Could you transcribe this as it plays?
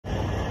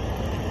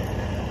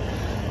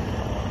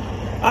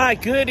Hi,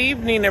 good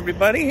evening,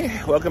 everybody.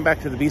 Welcome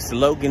back to the Beast of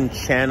Logan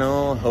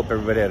channel. Hope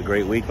everybody had a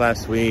great week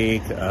last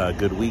week.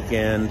 Good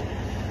weekend.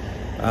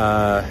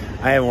 I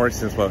haven't worked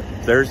since, what,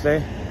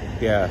 Thursday?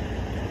 Yeah.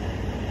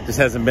 Just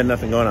hasn't been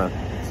nothing going on.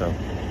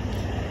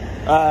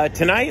 So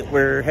tonight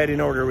we're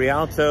heading over to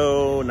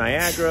Rialto,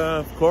 Niagara,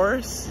 of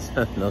course.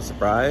 No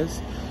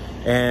surprise.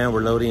 And we're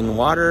loading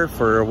water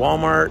for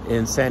Walmart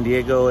in San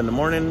Diego in the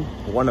morning.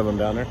 One of them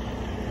down there.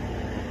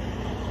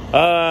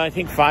 I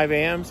think 5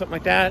 a.m., something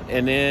like that.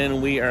 And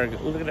then we are,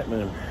 look at that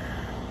moon.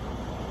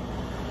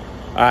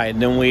 All right,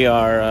 and then we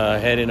are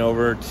heading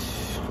over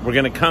we're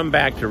going to come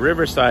back to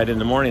Riverside in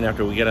the morning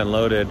after we get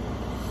unloaded.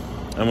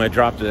 I'm going to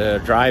drop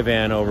the dry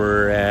van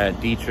over at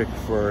Dietrich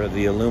for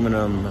the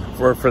aluminum,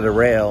 for the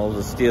rails,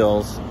 the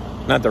steels,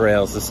 not the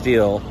rails, the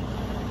steel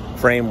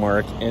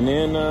framework. And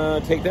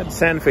then take that to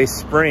Santa Fe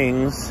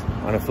Springs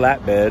on a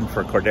flatbed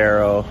for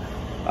Cordero.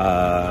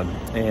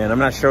 And I'm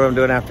not sure what I'm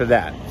doing after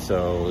that.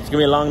 So it's gonna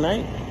be a long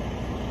night,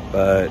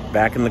 but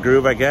back in the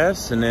groove, I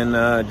guess. And then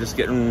it's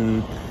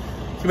gonna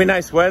be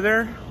nice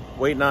weather.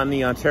 Waiting on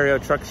the Ontario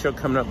Truck Show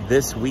coming up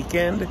this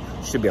weekend.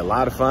 Should be a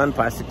lot of fun.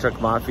 Plastic Truck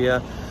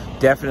Mafia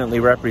definitely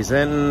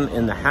representing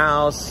in the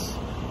house.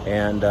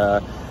 And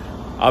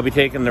I'll be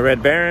taking the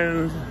Red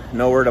Baron.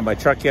 No word on my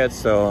truck yet,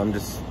 so I'm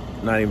just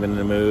not even in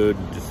the mood.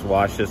 Just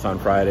wash this on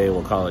Friday.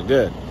 We'll call it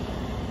good.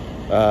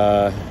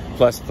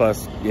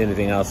 Plus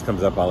anything else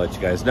comes up, I'll let you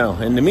guys know.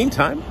 In the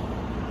meantime,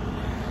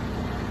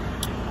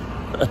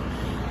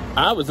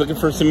 I was looking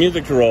for some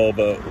music to roll,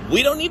 but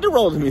we don't need to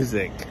roll the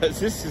music because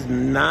this is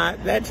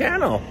not that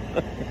channel.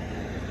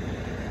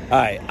 All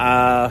right,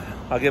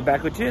 I'll get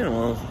back with you and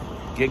we'll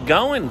get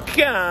going.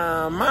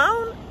 Come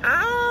on.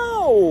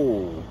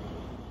 Ow!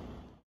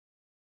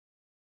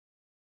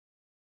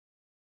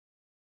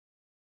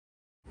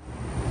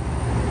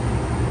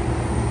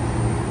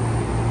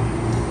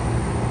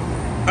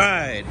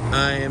 Alright,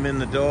 I am in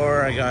the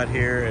door. I got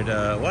here at,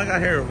 I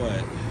got here at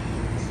what?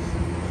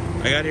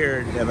 I got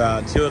here at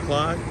about 2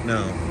 o'clock.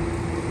 No,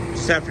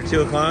 just after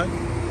 2 o'clock.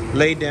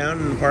 Laid down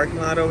in the parking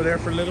lot over there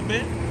for a little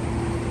bit.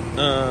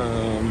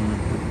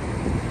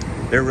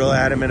 They're real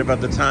adamant about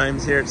the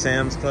times here at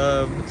Sam's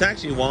Club. It's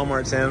actually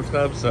Walmart Sam's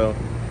Club, so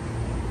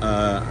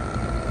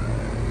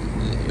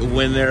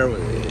when they're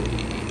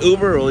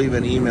Uber will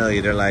even email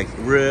you. They're like,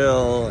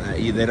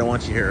 they don't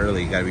want you here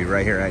early. You gotta be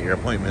right here at your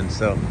appointment.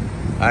 So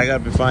I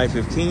got up at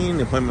 5:15.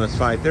 The appointment was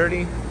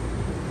 5:30.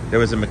 There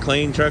was a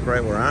McLean truck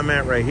right where I'm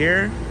at, right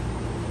here.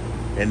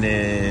 And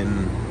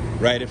then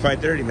right at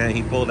 5:30, man,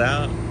 he pulled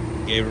out,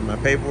 gave her my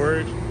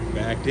paperwork,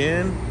 backed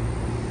in,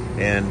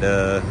 and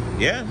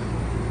yeah,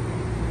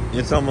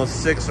 it's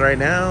almost 6 right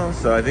now.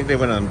 So I think they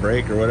went on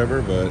break or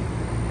whatever, but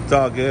it's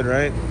all good,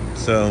 right?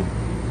 So,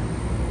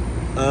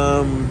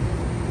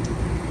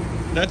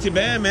 not too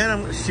bad, man.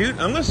 I'm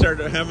gonna start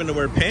having to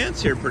wear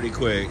pants here pretty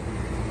quick.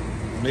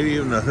 Maybe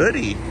even a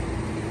hoodie.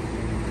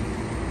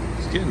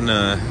 It's getting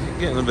a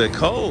little bit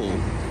cold.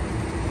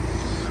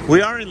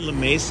 We are in La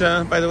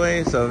Mesa, by the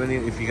way. So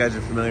if you guys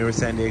are familiar with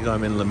San Diego,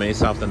 I'm in La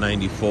Mesa off the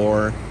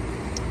 94,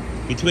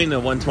 between the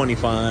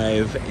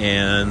 125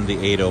 and the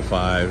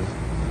 805.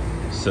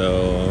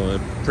 So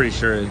I'm pretty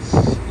sure it's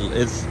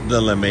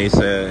the La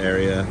Mesa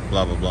area.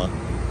 Blah blah blah.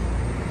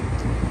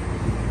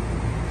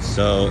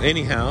 So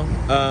anyhow,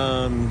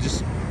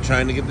 just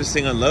trying to get this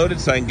thing unloaded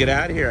so I can get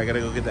out of here. I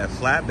gotta go get that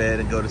flatbed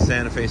and go to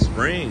Santa Fe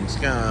Springs.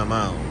 Come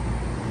on.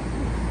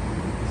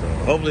 So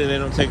hopefully they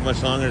don't take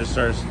much longer to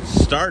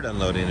start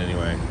unloading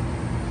anyway.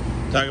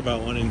 Talk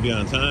about wanting to be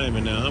on time,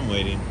 and now I'm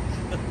waiting.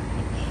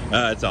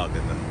 It's all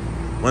good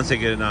though. Once they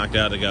get it knocked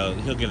out,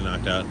 he'll get it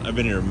knocked out. I've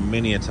been here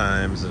many a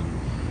times, and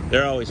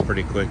they're always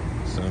pretty quick.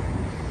 So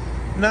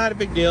not a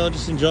big deal.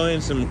 Just enjoying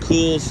some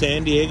cool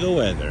San Diego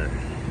weather.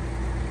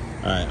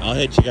 All right, I'll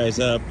hit you guys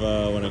up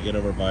when I get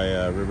over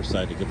by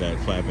Riverside to get that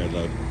flatbed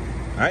loaded.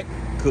 All right,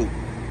 cool.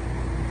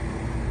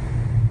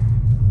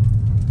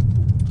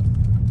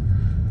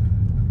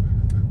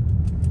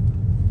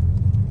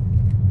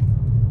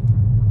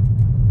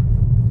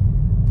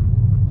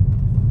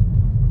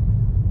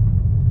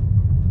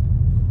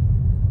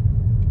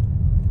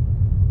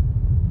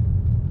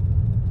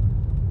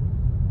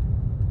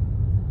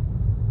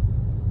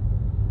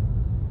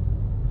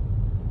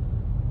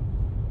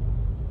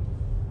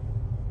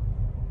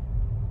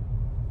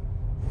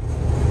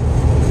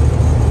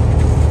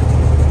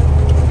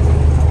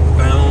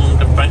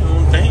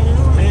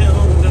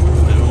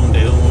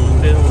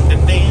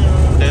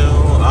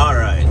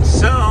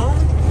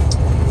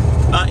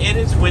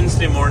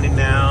 Wednesday morning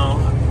now,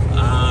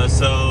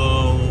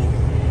 so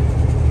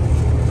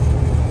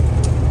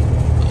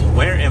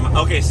where am I?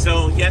 Okay,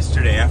 so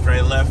yesterday after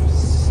I left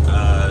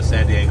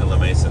San Diego, La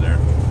Mesa there,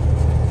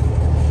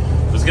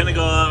 was gonna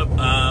go up,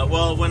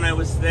 well, when I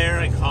was there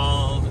I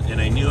called and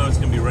I knew I was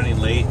gonna be running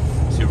late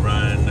to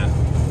run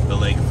the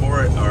Lake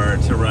Fort, or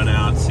to run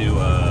out to,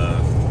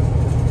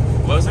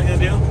 what was I gonna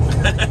do?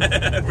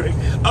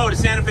 Oh, to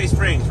Santa Fe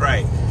Springs,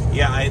 right.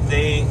 Yeah,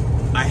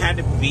 I had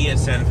to be at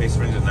Santa Fe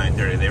Springs at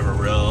 9:30. They were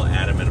real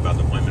adamant about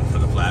the appointment for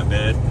the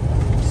flatbed,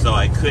 so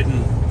I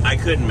couldn't I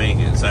couldn't make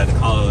it, so I had to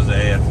call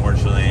Jose,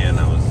 unfortunately, and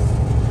I was,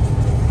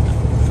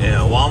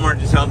 Walmart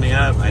just held me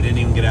up. I didn't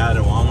even get out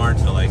of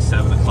Walmart till like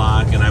 7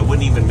 o'clock, and I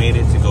wouldn't even made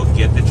it to go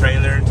get the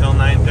trailer until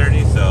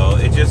 9:30, so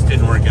it just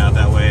didn't work out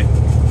that way.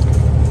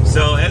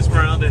 So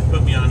Esmeralda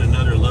put me on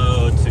another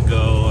load to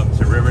go up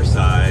to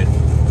Riverside,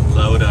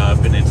 load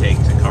up, and then take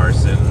to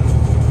Carson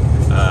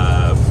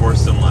for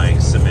some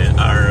like cement,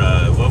 or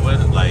what was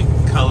it, like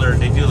color,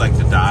 they do like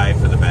the dye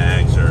for the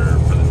bags or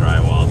for the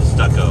drywall, the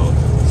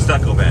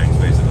stucco bags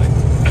basically.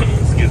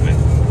 Excuse me.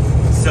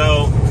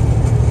 So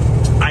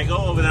I go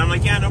over there, I'm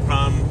like, yeah, no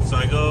problem. So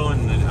I go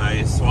and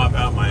I swap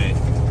out my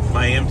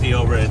empty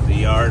over at the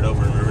yard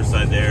over in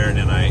Riverside there, and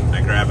then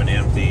I grab an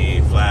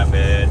empty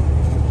flatbed,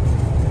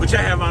 which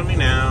I have on me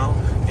now,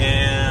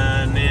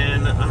 and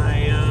then I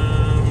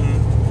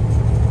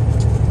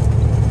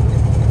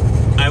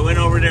went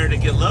over there to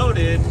get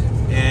loaded,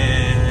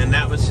 and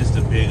that was just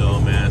a big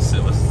old mess.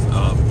 It was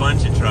a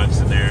bunch of trucks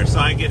in there. So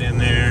I get in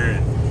there,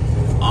 and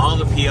all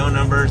the PO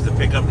numbers, the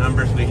pickup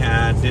numbers we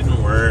had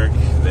didn't work.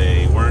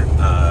 They weren't,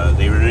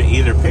 they were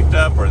either picked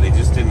up or they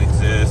just didn't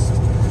exist.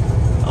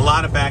 A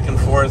lot of back and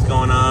forth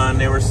going on.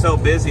 They were so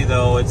busy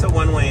though. It's a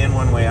one-way in,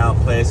 one-way out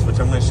place, which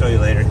I'm going to show you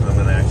later because I'm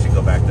going to actually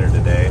go back there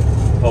today.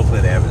 Hopefully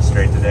they have it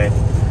straight today.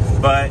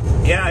 But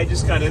yeah, I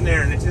just got in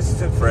there and it just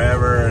took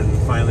forever, and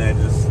finally I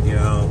just,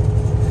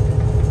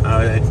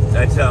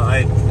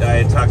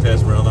 I talked to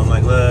Esmeralda. I'm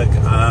like, look,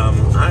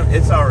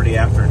 it's already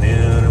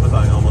afternoon. It was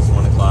like almost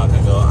 1 o'clock.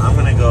 I go, I'm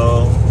gonna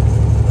go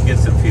get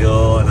some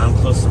fuel, and I'm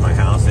close to my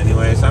house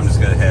anyway, so I'm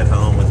just gonna head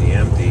home with the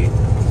empty,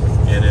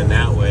 and then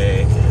that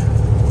way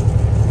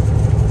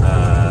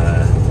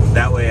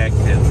I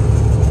can.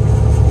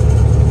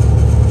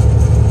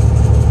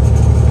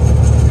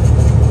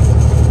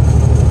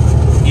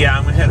 Yeah,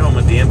 I'm gonna head home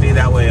with the empty.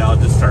 That way I'll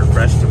just start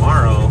fresh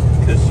tomorrow,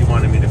 because she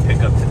wanted me to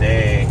pick up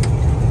today.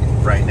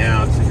 Right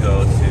now to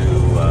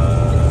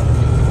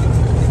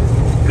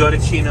go to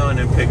Chino and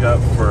then pick up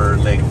for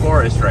Lake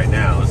Forest right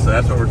now. So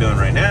that's what we're doing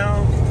right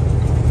now.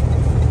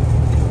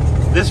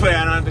 This way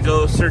I don't have to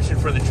go searching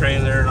for the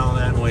trailer and all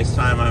that and waste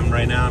time.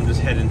 I'm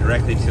just heading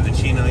directly to the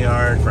Chino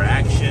yard for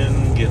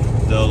action.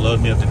 They'll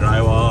load me up the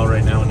drywall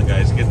right now when the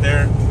guys get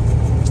there.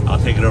 I'll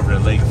take it over to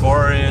Lake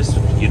Forest,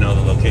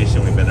 the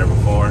location, we've been there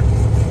before.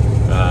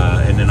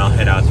 And then I'll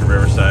head out to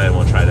Riverside, and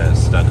we'll try that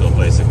stucco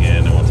place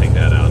again, and we'll take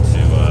that out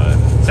to,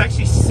 it's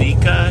actually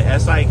Sika,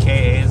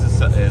 S-I-K-A is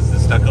the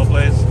stucco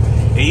place.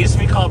 It used to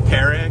be called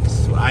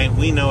Parex.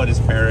 We know it as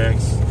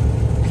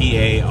Parex,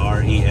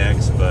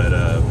 P-A-R-E-X,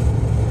 but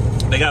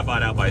they got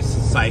bought out by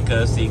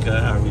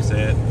Sika, however you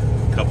say it,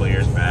 a couple of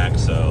years back.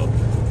 So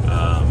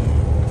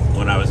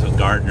when I was with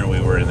Gardner, we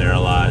were in there a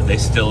lot. They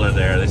still are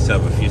there. They still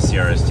have a few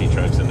CRST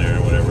trucks in there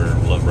or whatever,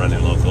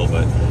 running local,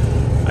 but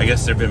I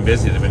guess they've been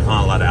busy. They've been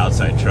hauling a lot of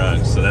outside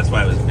trucks, so that's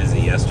why I was busy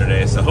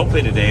yesterday. So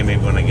hopefully today,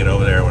 maybe when I get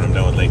over there, when I'm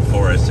done with Lake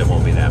Forest, it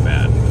won't be that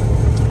bad.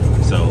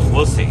 So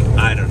we'll see.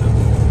 I don't know.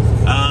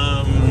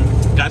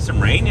 Got some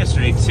rain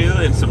yesterday too,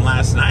 and some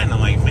last night, and I'm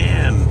like,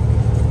 man,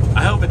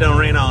 I hope it don't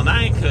rain all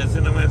night, because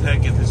then I'm gonna have to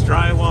get this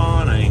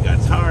drywall, and I ain't got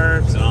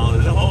tarps and all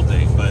the whole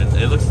thing. But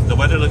the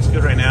weather looks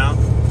good right now.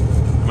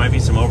 There might be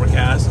some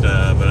overcast,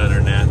 but other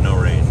than that, no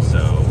rain.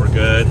 So we're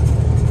good.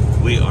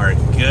 We are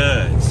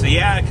good. So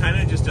yeah, kind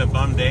of just a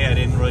bum day. I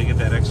didn't really get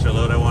that extra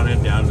load I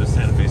wanted down to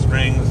Santa Fe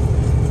Springs.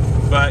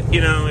 But,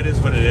 it is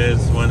what it is.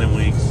 One of them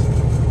weeks.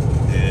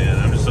 And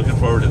I'm just looking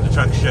forward to the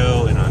truck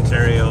show in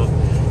Ontario.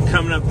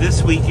 Coming up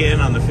this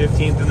weekend on the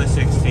 15th and the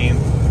 16th.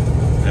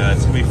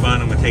 It's going to be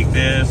fun. I'm going to take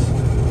this.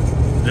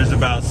 There's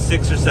about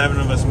 6 or 7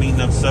 of us meeting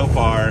up so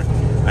far.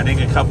 I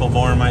think a couple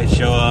more might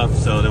show up,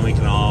 so then we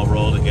can all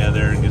roll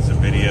together and get some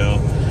video.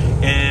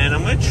 And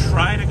I'm going to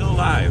try to go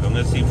live. I'm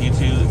going to see if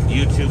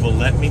YouTube will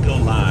let me go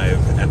live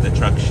at the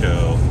truck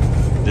show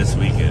this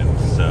weekend.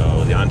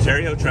 So the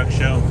Ontario truck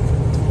show,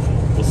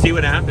 we'll see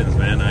what happens,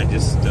 man. I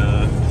just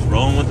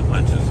rolling with the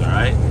punches, all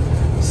right?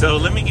 So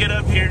let me get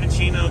up here to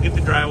Chino, get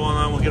the drywall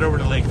on. We'll get over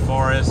to Lake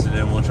Forest, and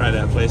then we'll try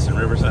that place in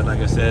Riverside, like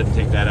I said, and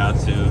take that out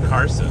to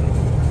Carson.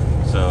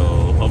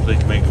 So hopefully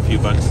can make a few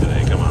bucks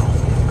today. Come on.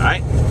 All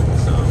right?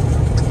 So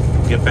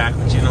get back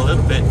with you in a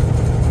little bit.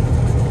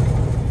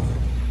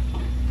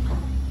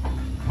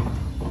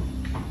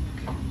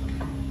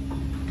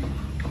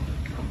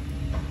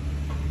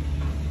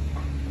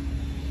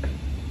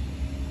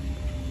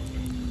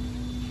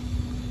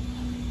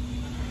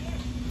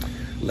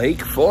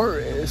 Lake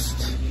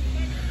Forest,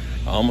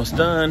 almost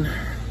done.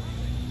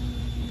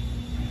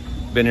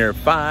 Been here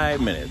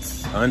 5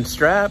 minutes.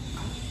 Unstrapped,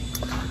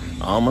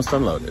 almost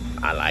unloaded.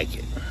 I like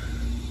it.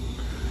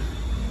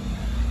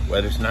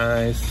 Weather's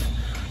nice,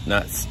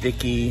 not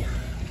sticky,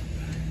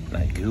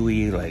 not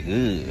gooey, like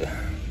ugh.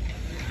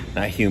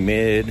 Not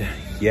humid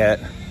yet.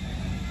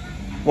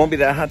 Won't be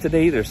that hot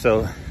today either,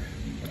 so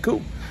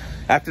cool.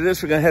 After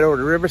this, we're gonna head over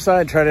to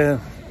Riverside, try to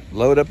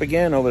load up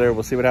again over there.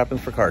 We'll see what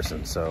happens for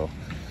Carson. So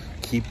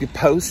keep you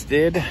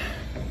posted.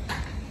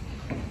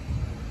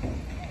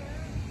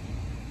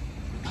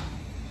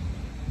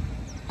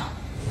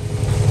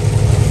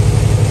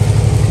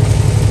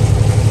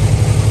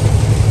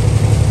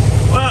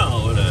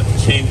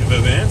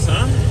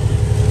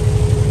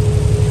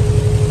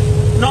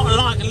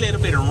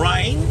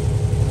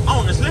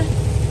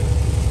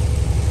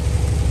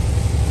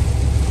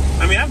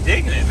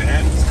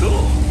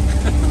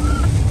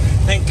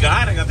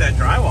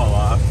 drywall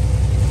off,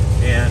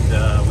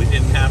 and we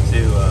didn't have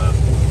to.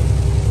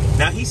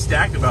 Now he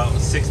stacked about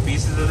 6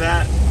 pieces of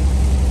that,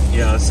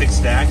 6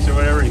 stacks or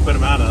whatever. He put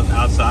them out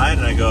outside,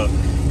 and I go,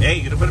 "Hey,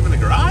 you gonna put them in the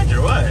garage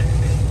or what?"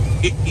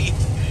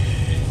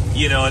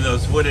 In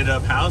those wooded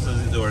up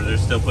houses, or they're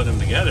still putting them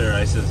together.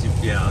 I says, you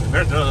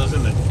better throw those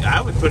in the.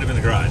 I would put them in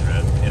the garage,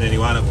 man. And then he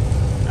wound up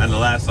on the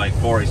last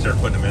 4. He started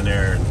putting them in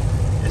there, and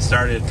it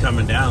started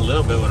coming down a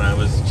little bit when I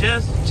was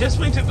just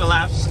when he took the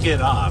last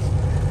skid off.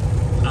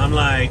 I'm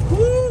like,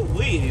 woo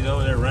wee! He's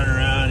over there running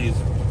around. He's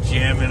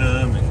jamming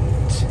them,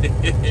 and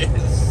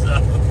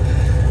so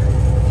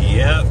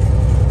yep.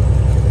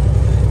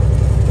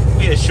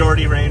 Be a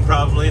shorty rain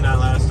probably, not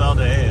last all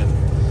day.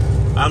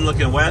 And I'm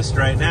looking west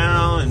right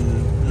now and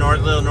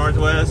little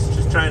northwest,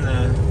 just trying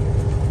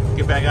to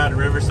get back out to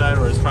Riverside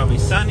where it's probably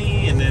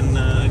sunny. And then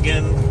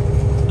again,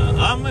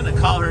 I'm gonna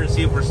call her and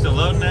see if we're still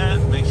loading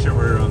that, make sure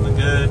we're on the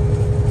good.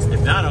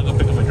 If not, I'll go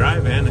pick up my dry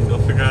van and go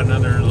figure out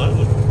another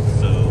load.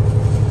 So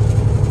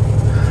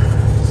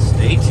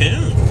stay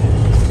tuned.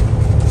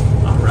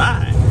 All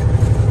right.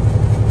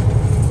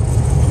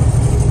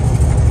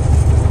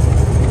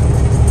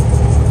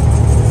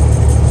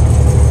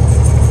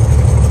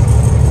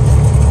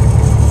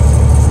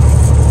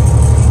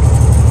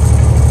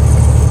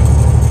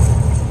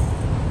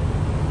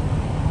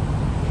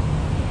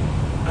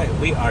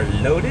 We are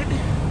loaded,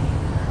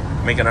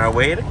 making our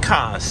way to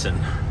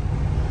Carson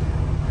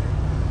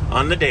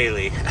on the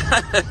daily.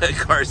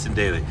 Carson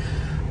Daily.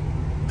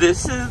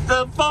 This is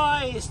the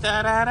voice.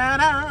 Da, da, da,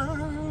 da,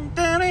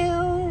 da,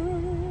 da.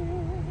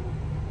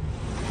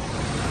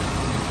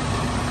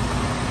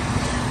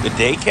 The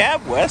day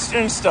cab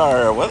Western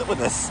Star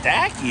with a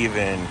stack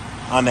even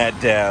on that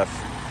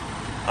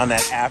on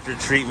that after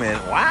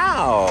treatment.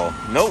 Wow,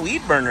 no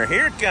weed burner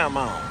here. Come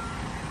on.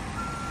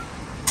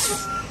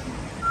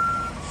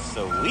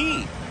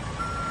 Sweet.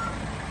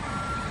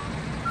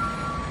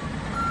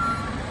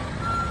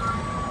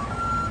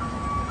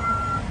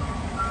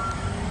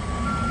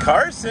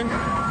 Carson.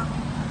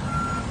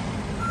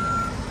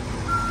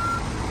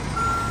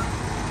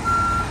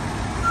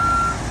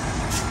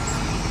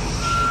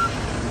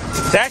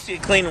 It's actually a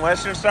clean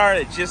Western Star.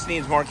 It just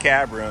needs more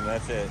cab room.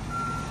 That's it.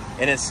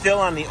 And it's still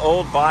on the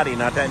old body,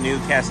 not that new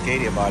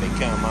Cascadia body.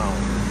 Come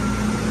on.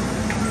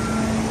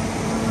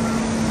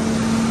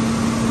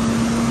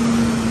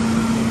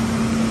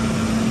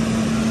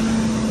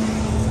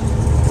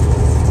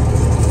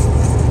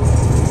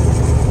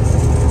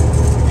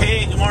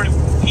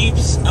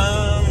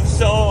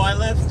 So I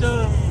left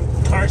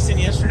Carson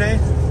yesterday.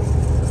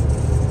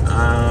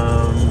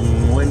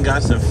 Went and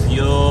got some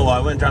fuel. Well, I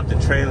went and dropped the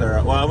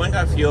trailer. Well, I went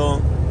and got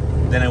fuel.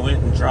 Then I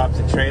went and dropped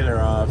the trailer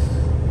off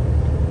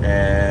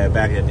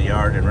back at the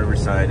yard in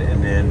Riverside.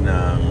 And then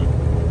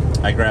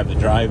I grabbed the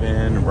drive-in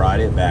and brought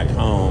it back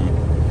home.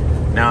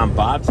 Now I'm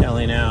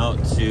bobtailing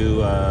out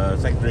to,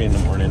 it's 3 in the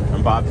morning.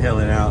 I'm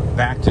bobtailing out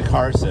back to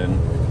Carson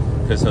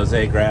because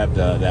Jose grabbed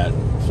that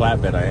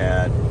flatbed I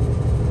had.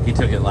 He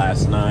took it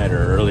last night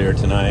or earlier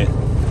tonight,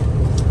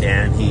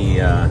 and he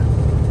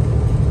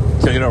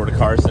took it over to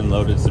Carson,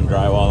 loaded some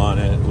drywall on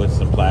it with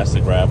some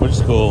plastic wrap, which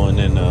is cool. And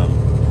then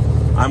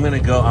I'm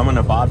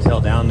gonna bobtail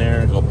down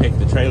there, go pick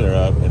the trailer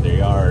up at their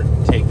yard,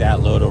 take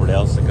that load over to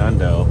El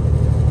Segundo,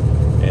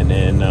 and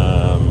then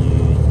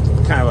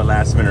kind of a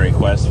last minute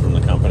request from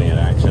the company at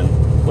Action,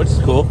 which is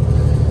cool.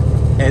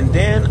 And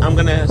then I'm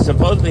gonna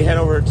supposedly head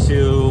over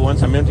to,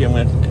 once I'm empty, I'm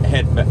gonna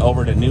head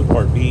over to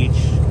Newport Beach.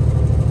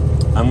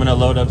 I'm going to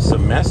load up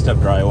some messed up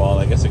drywall.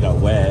 I guess it got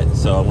wet.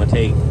 So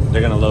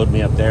they're going to load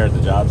me up there at the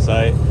job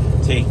site,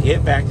 take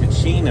it back to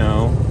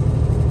Chino,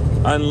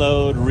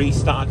 unload,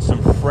 restock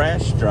some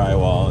fresh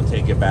drywall, and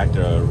take it back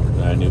to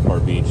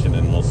Newport Beach. And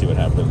then we'll see what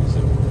happens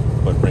and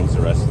what brings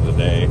the rest of the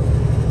day.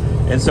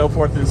 And so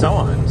forth and so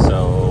on.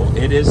 So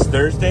it is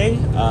Thursday.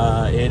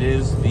 It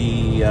is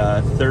the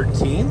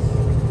 13th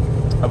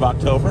of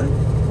October.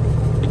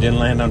 It didn't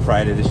land on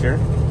Friday this year.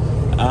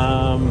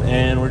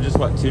 And we're just,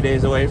 2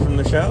 days away from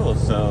the show.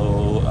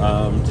 So,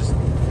 just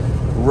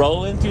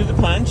rolling through the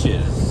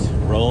punches.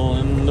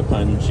 Rolling the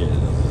punches.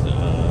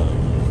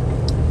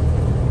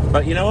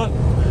 But you know what?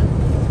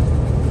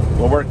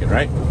 We're working,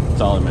 right?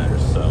 That's all that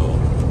matters. So,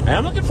 and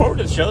I'm looking forward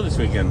to the show this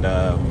weekend.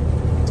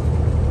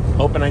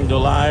 Hoping I can go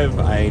live.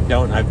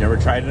 I've never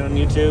tried it on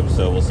YouTube,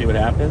 so we'll see what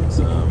happens.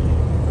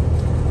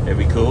 It'd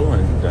be cool,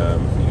 and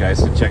you guys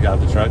can check out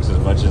the trucks as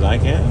much as I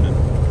can.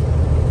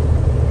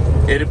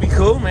 And it'd be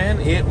cool, man.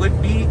 It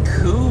would be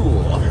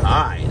cool.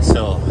 Alright,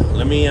 so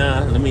let me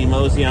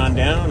mosey on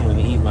down. I'm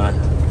gonna eat my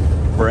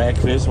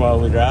breakfast while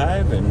we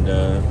drive and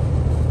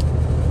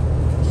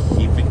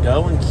keep it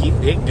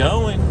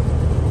going,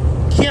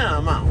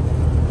 Come on.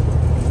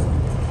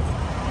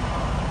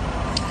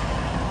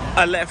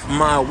 I left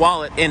my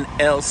wallet in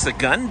El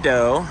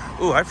Segundo.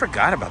 Ooh, I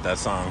forgot about that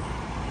song.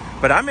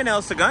 But I'm in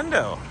El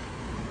Segundo.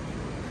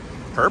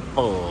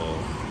 Purple.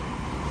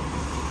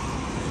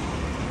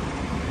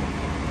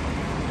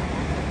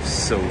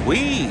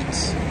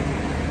 Sweet.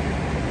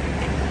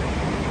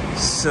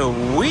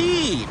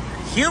 Sweet.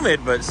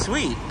 Humid, but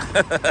sweet.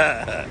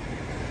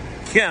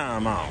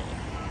 Come on.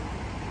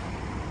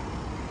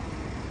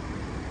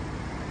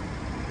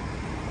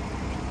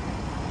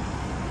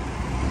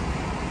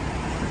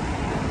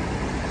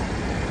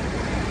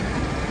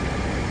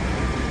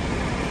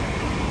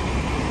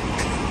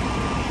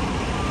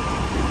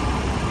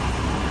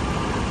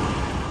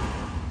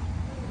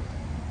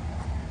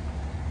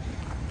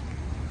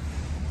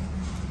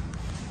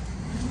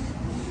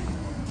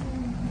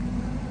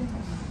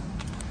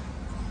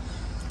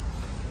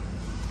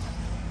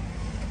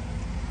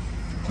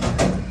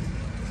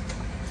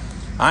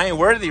 I ain't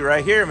worthy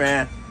right here,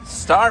 man.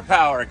 Star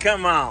power,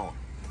 come on.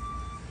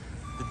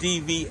 The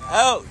DV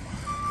out.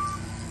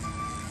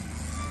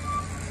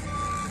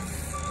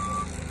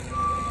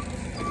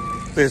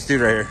 Look at this dude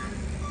right here.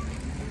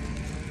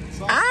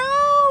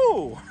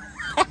 Ow!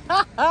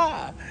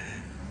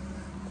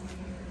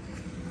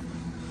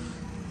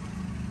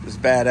 This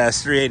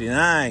badass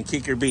 389,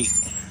 kick your beat.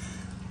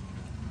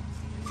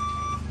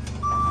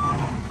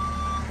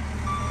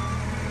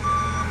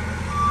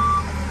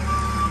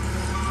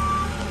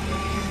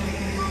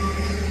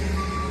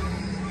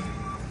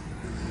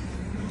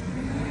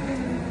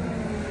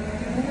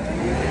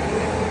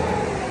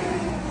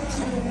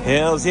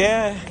 Hells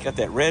yeah, got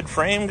that red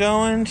frame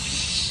going.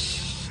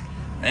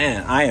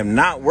 Man, I am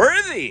not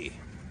worthy.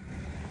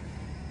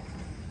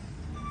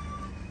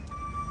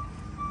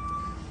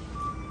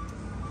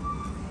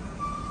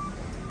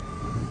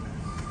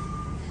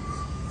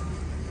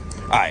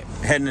 All right,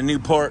 heading to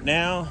Newport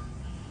now.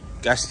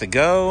 Got to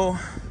go.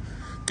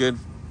 Good,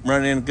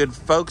 running in good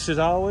folks as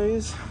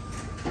always.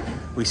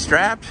 We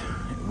strapped,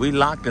 we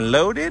locked and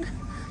loaded.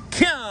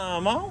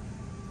 Come on.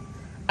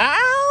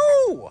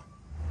 Ow!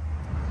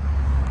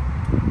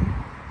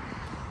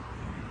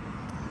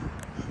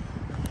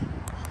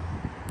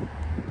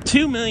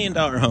 $2 million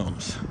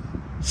homes,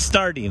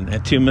 starting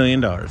at $2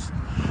 million.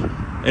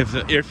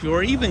 If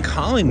you're even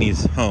calling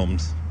these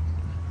homes,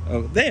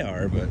 oh, they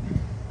are, but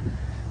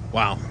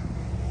wow,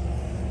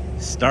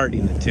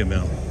 starting at $2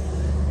 million.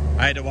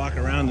 I had to walk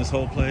around this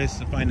whole place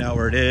to find out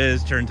where it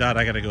is. Turns out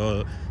I got to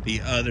go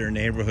the other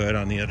neighborhood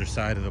on the other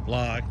side of the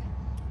block,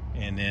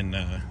 and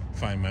then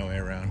find my way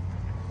around.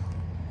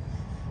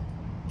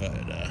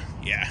 But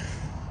yeah.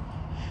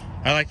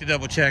 I like to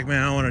double check, man.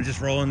 I don't want to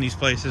just roll in these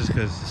places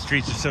because the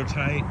streets are so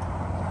tight.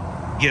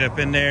 Get up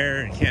in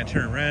there and can't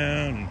turn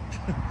around and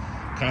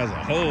cause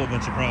a whole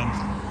bunch of problems.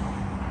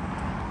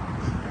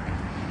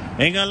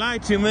 Ain't gonna lie,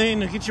 $2 million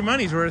to get your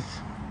money's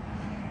worth.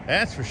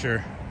 That's for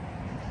sure.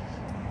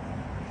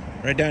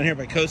 Right down here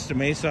by Costa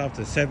Mesa off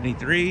the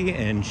 73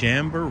 and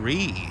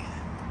Jamboree.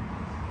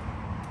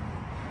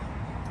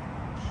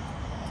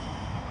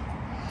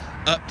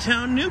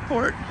 Uptown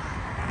Newport.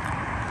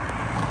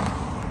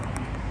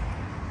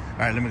 All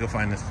right, let me go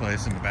find this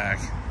place in the back.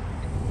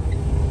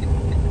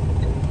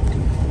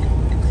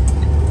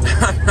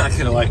 I'm not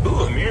gonna like,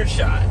 ooh, a mirror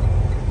shot.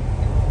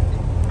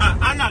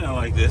 I'm not gonna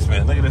like this,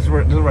 man. Look at this.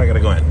 This is where I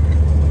gotta go in.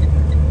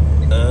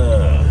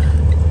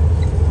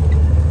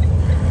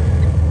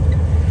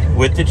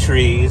 With the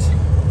trees.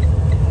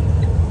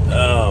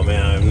 Oh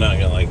man, I'm not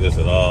gonna like this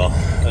at all.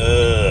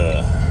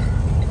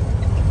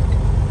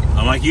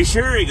 I'm like, you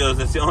sure? He goes,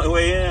 that's the only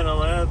way in. I'm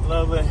like, that's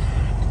lovely.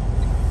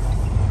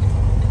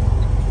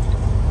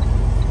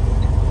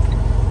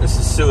 This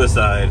is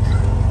suicide.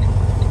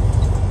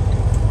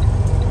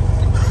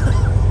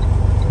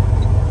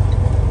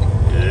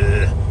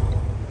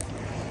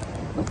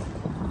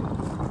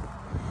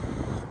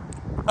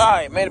 All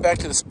right, made it back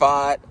to the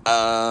spot.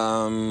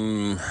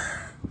 Yeah,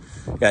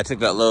 I took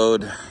that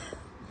load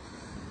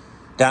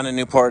down in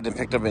Newport, then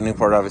picked up in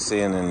Newport,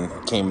 obviously, and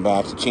then came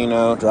back to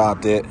Chino,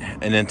 dropped it.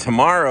 And then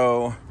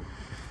tomorrow,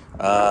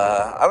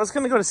 I was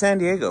going to go to San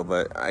Diego,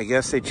 but I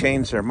guess they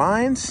changed their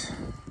minds.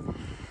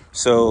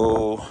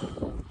 So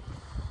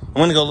I'm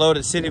going to go load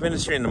at City of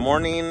Industry in the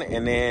morning,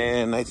 and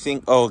then I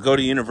think, go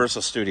to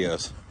Universal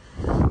Studios.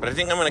 But I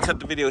think I'm going to cut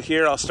the video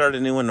here. I'll start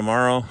a new one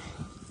tomorrow.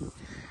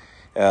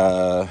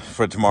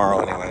 For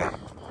tomorrow anyway,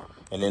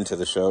 and into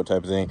the show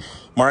type of thing.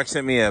 Mark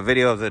sent me a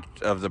video of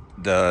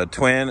the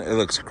twin. It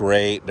looks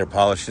great. They're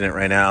polishing it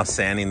right now,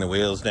 sanding the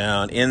wheels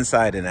down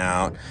inside and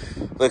out.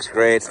 Looks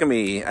great.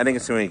 I think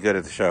it's gonna be good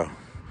at the show.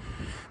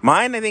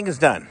 Mine, I think, is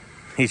done.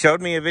 He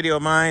showed me a video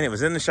of mine. It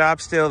was in the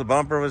shop still. The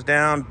bumper was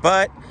down,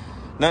 but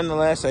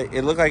nonetheless,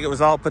 it looked like it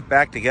was all put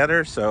back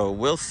together. So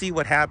we'll see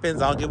what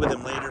happens. I'll get with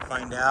him later,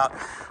 find out.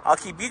 I'll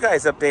keep you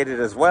guys updated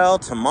as well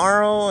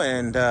tomorrow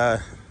and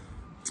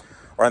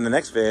or on the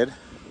next vid.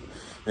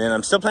 And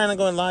I'm still planning on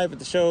going live at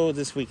the show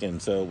this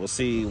weekend, so we'll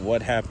see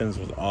what happens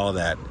with all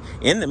that.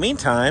 In the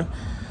meantime,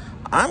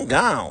 I'm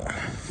gone.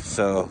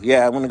 So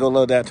yeah, I'm gonna go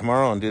load that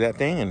tomorrow and do that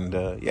thing,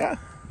 and yeah.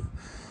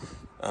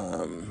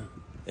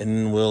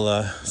 And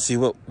we'll see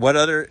what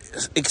other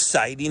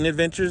exciting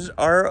adventures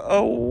are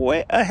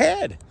away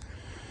ahead.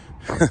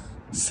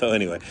 So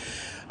anyway,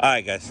 all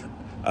right, guys.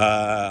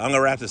 I'm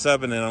gonna wrap this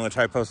up, and then I'm gonna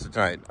try to post it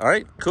tonight. All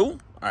right, cool.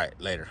 All right,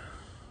 later.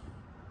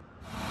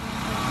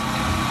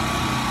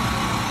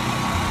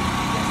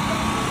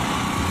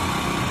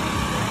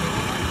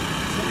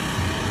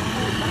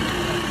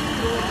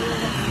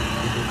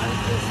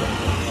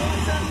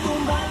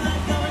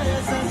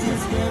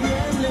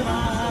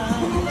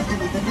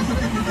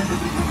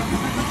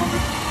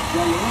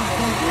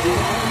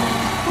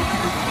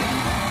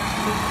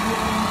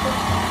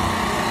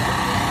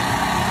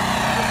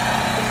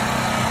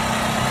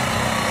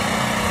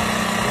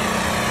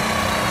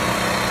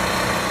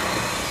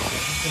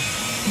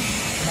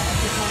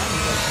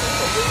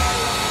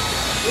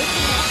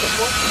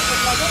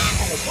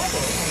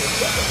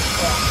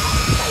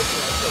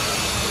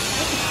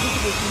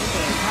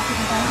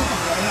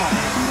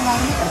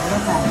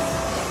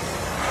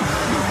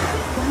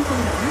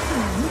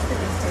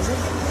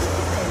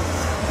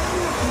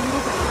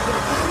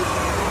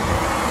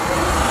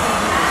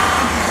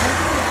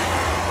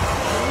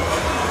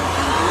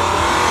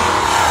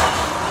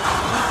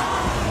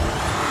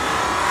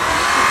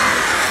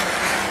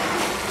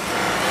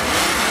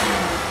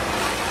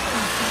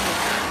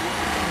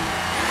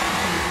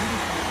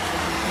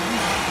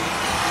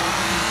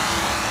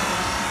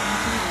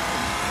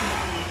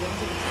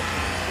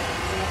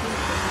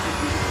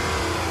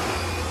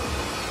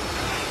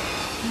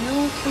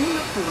 No, someone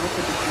up to work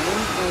at the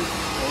phone was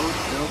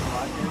so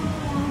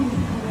project.